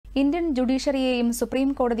Indian ജുഡീഷ്യറിയെയും supreme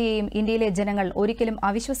കോടതിയെയും ഇന്ത്യയിലെ ജനങ്ങൾ ഒരിക്കലും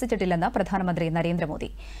അവിശ്വസിച്ചിട്ടില്ലെന്ന് പ്രധാനമന്ത്രി നരേന്ദ്രമോദി.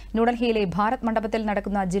 ന്യൂഡൽഹിയിലെ ഭാരത് മണ്ഡപത്തിൽ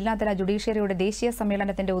നടക്കുന്ന ജില്ലാതല ജുഡീഷ്യറിയുടെ ദേശീയ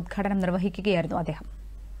സമ്മേളനത്തിന്റെ ഉദ്ഘാടനം നിർവഹിക്കുകയായിരുന്നു അദ്ദേഹം.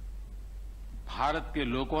 भारत के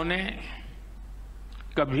लोगों ने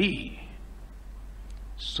कभी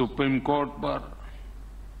सुप्रीम कोर्ट पर,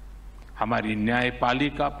 हमारी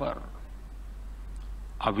न्यायपालिका पर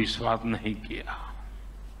अविश्वास नहीं किया.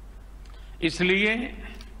 इसलिए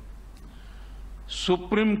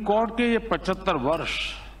सुप्रीम कोर्ट के ये 75 वर्ष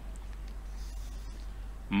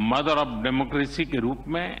मदर ऑफ डेमोक्रेसी के रूप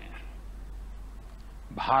में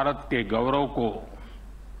भारत के गौरव को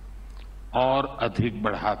और अधिक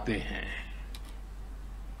बढ़ाते हैं.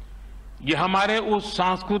 ये हमारे उस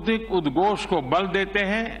सांस्कृतिक उद्घोष को बल देते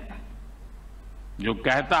हैं जो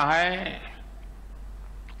कहता है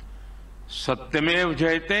सत्यमेव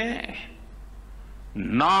जयते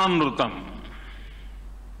नानृतम.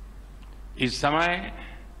 इस समय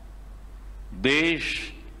देश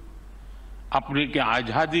अपनी के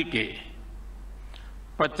आजादी के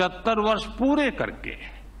 75 वर्ष पूरे करके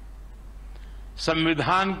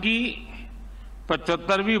संविधान की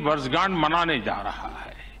 75वीं वर्षगांठ मनाने जा रहा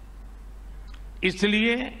है.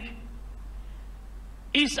 इसलिए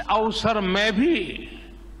इस अवसर में भी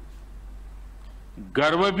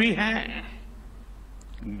गर्व भी है,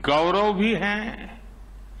 गौरव भी है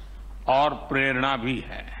और प्रेरणा भी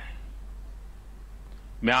है.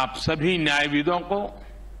 मैं आप सभी न्यायविदों को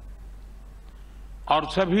और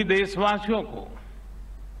सभी देशवासियों को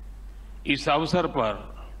इस अवसर पर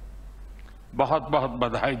बहुत बहुत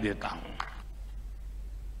बधाई देता हूं.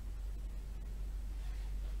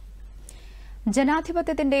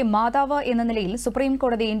 ജനാധിപത്യത്തിന്റെ മാതാവ് എന്ന നിലയിൽ സുപ്രീം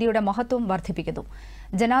കോടതി ഇന്ത്യയുടെ മഹത്വം വർദ്ധിപ്പിക്കുന്നു.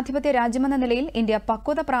 ജനാധിപത്യ രാജ്യമെന്ന നിലയിൽ ഇന്ത്യ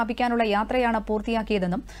പക്വത പ്രാപിക്കാനുള്ള യാത്രയാണ്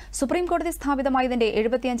പൂർത്തിയാക്കിയതെന്നും സുപ്രീം കോടതി സ്ഥാപിതമായതിന്റെ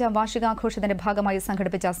 75ാം വാർഷികാഘോഷത്തിന്റെ ഭാഗമായി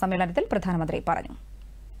സംഘടിപ്പിച്ച സമ്മേളനത്തിൽ പ്രധാനമന്ത്രി പറഞ്ഞു.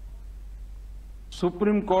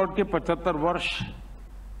 सुप्रीम कोर्ट के 75 वर्ष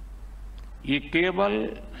ये केवल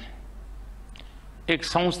एक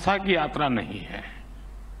संस्था की यात्रा नहीं है.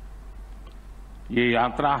 ये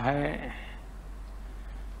यात्रा है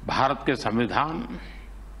भारत के संविधान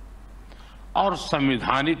और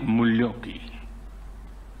संवैधानिक मूल्यों की.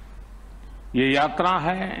 ये यात्रा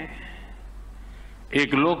है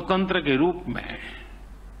एक लोकतंत्र के रूप में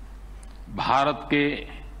भारत के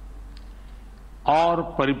और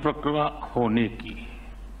परिपक्व होने की.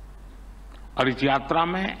 और इस यात्रा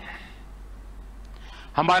में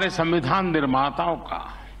हमारे संविधान निर्माताओं का,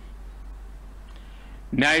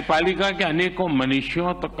 न्यायपालिका के अनेकों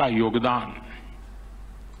मनीषियों तक का योगदान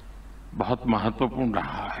बहुत महत्वपूर्ण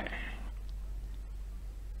रहा है.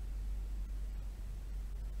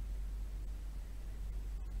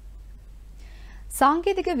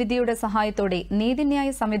 സാങ്കേതിക വിദ്യയുടെ സഹായത്തോടെ നീതിന്യായ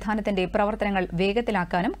സംവിധാനത്തിന്റെ പ്രവർത്തനങ്ങൾ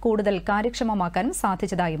വേഗത്തിലാക്കാനും കൂടുതൽ കാര്യക്ഷമമാക്കാനും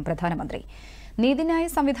സാധിച്ചതായും പ്രധാനമന്ത്രി. നീതിന്യായ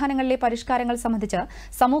സംവിധാനങ്ങളിലെ പരിഷ്കാരങ്ങൾ സംബന്ധിച്ച്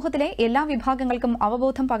സമൂഹത്തിലെ എല്ലാ വിഭാഗങ്ങൾക്കും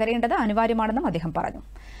അവബോധം പകരേണ്ടത് അനിവാര്യമാണെന്നും അദ്ദേഹം പറഞ്ഞു.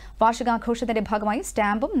 വാർഷികാഘോഷത്തിന്റെ ഭാഗമായി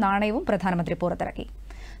സ്റ്റാമ്പും നാണയവും പ്രധാനമന്ത്രി പുറത്തിറക്കി.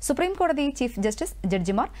 സുപ്രീം കോടതി ചീഫ് ജസ്റ്റിസ്,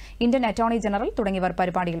 ജഡ്ജിമാർ, ഇന്ത്യൻ അറ്റോർണി ജനറൽ തുടങ്ങിയവർ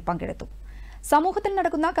പരിപാടിയിൽ പങ്കെടുത്ു. സമൂഹത്തിൽ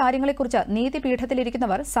നടക്കുന്ന കാര്യങ്ങളെക്കുറിച്ച്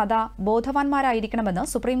നീതിപീഠത്തിലിരിക്കുന്നവർ സദാ ബോധവാന്മാരായിരിക്കണമെന്ന്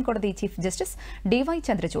സുപ്രീം കോടതി ചീഫ് ജസ്റ്റിസ് DY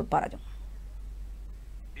ചന്ദ്രചൂഡ് പറഞ്ഞു.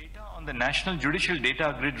 Data on the National Judicial Data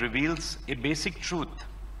Grid reveals a basic truth.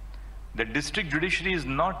 The district judiciary is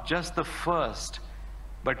not just the first,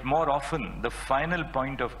 but more often the final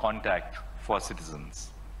point of contact for citizens.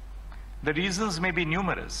 The reasons may be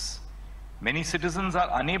numerous. Many citizens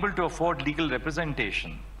are unable to afford legal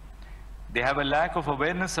representation. They have a lack of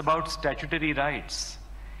awareness about statutory rights,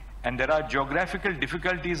 and there are geographical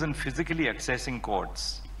difficulties in physically accessing courts.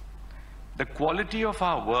 The quality of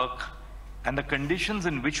our work and the conditions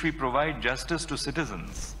in which we provide justice to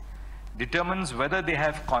citizens determines whether they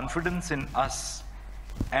have confidence in us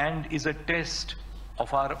and is a test of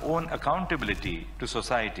our own accountability to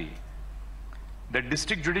society. The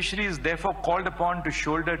district judiciary is therefore called upon to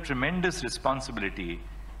shoulder tremendous responsibility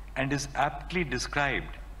and is aptly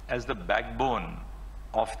described as the backbone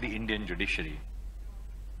of the Indian judiciary.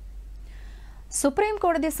 Supreme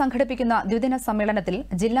കോടതി സംഘടിപ്പിക്കുന്ന ദ്വിദിന സമ്മേളനത്തിൽ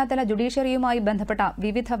ജില്ലാതല ജുഡീഷ്യറിയുമായി ബന്ധപ്പെട്ട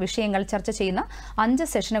വിവിധ വിഷയങ്ങൾ ചർച്ച ചെയ്യുന്ന 5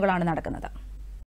 സെഷനുകളാണ് നടക്കുന്നത്.